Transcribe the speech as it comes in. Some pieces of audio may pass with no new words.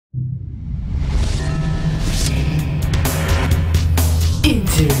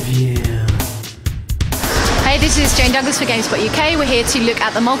Interview. Hey, this is Jane Douglas for GameSpot UK. We're here to look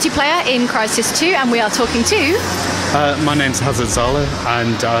at the multiplayer in Crysis 2, and we are talking to... My name's Hasit Zala,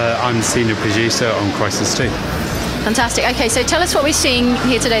 and I'm senior producer on Crysis 2. Fantastic. Okay, so tell us what we're seeing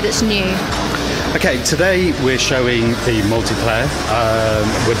here today that's new. Okay, today we're showing the multiplayer.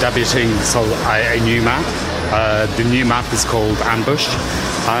 We're debuting a new map. The new map is called Ambush,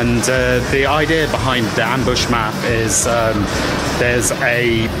 and the idea behind the Ambush map is there's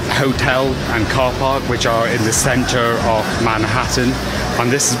a hotel and car park which are in the center of Manhattan,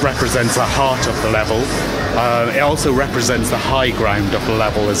 and this represents the heart of the level. It also represents the high ground of the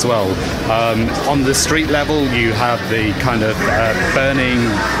level as well. On the street level, you have the kind of burning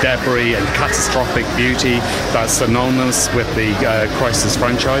debris and catastrophic beauty that's synonymous with the Crysis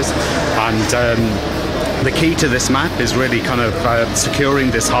franchise. And the key to this map is really kind of securing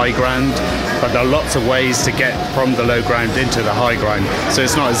this high ground, but there are lots of ways to get from the low ground into the high ground, so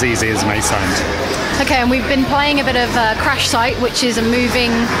it's not as easy as it may sound. Okay, and we've been playing a bit of Crash Site, which is a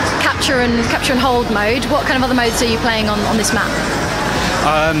moving capture and hold mode. What kind of other modes are you playing on this map?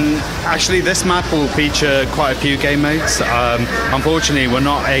 Actually, this map will feature quite a few game modes. Unfortunately, we're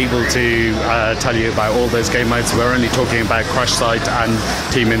not able to tell you about all those game modes. We're only talking about Crash Site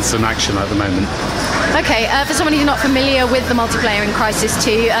and Team Instant Action at the moment. Okay, for someone who's not familiar with the multiplayer in Crysis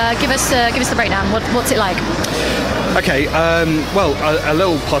 2, give us the breakdown. What's it like? Okay, well, a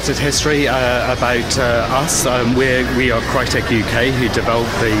little potted history about us. We are Crytek UK, who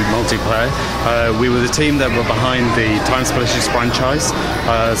developed the multiplayer. We were the team that were behind the Time Splitters franchise,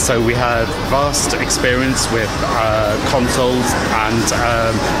 so we had vast experience with consoles and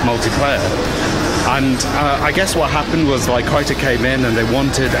multiplayer. And I guess what happened was, like, Crytek came in and they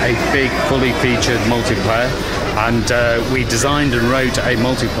wanted a big, fully featured multiplayer, and we designed and wrote a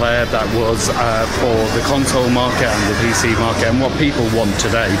multiplayer that was for the console market and the PC market and what people want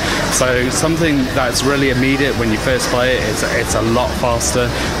today. So something that's really immediate when you first play it, it's a lot faster.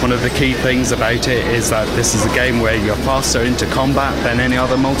 One of the key things about it is that this is a game where you're faster into combat than any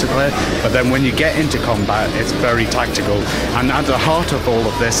other multiplayer, but then when you get into combat, it's very tactical. And at the heart of all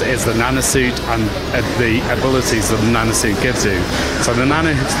of this is the nanosuit and the abilities that the nanosuit gives you. So the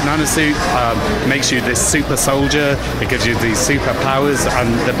nanosuit makes you this super soldier. It gives you these superpowers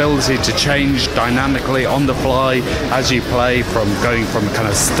and the ability to change dynamically on the fly as you play, from going from kind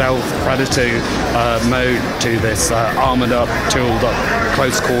of stealth predator mode to this armored up, tooled up,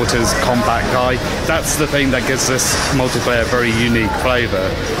 close quarters combat guy. That's the thing that gives this multiplayer a very unique flavor.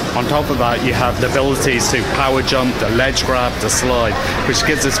 On top of that, you have the abilities to power jump, the ledge grab, the slide, which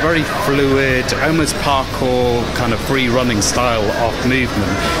gives this very fluid, almost parkour kind of free running style of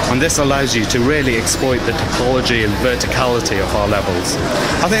movement, and this allows you to really exploit the topology and verticality of our levels.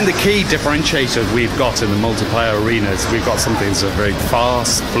 I think the key differentiator we've got in the multiplayer arena is we've got something that's very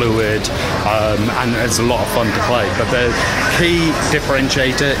fast, fluid, and it's a lot of fun to play, but the key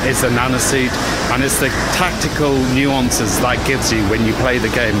differentiator is the nanosuit, and it's the tactical nuances that gives you when you play the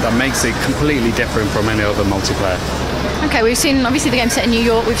game that makes it completely different from any other multiplayer. Okay, we've seen, obviously, the game set in New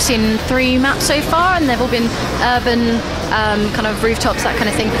York. We've seen 3 maps so far, and they've all been urban, kind of rooftops, that kind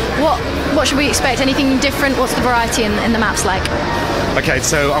of thing. What should we expect? Anything different? What's the variety in the maps like? Okay,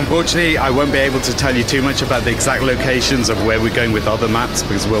 so unfortunately I won't be able to tell you too much about the exact locations of where we're going with other maps,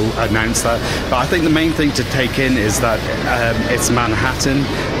 because we'll announce that. But I think the main thing to take in is that it's Manhattan.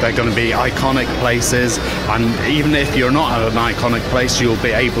 They're going to be iconic places, and even if you're not at an iconic place, you'll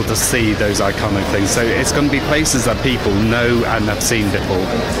be able to see those iconic things. So it's going to be places that people know and have seen before.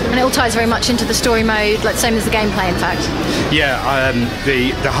 And it all ties very much into the story mode, like same as the gameplay, in fact. Yeah,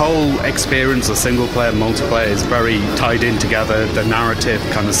 the whole experience of single player and multiplayer is very tied in together. The narrative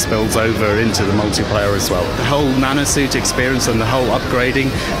kind of spills over into the multiplayer as well. The whole nanosuit experience and the whole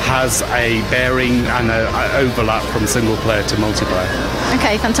upgrading has a bearing and an overlap from single player to multiplayer.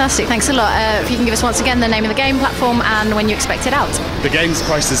 Okay, fantastic. Thanks a lot. If you can give us once again the name of the game, platform, and when you expect it out. The game's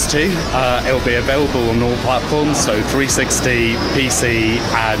Crysis 2. It'll be available on all platforms, so 360, PC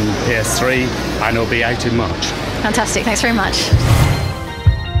and PS3, and it'll be out in March. Fantastic. Thanks very much.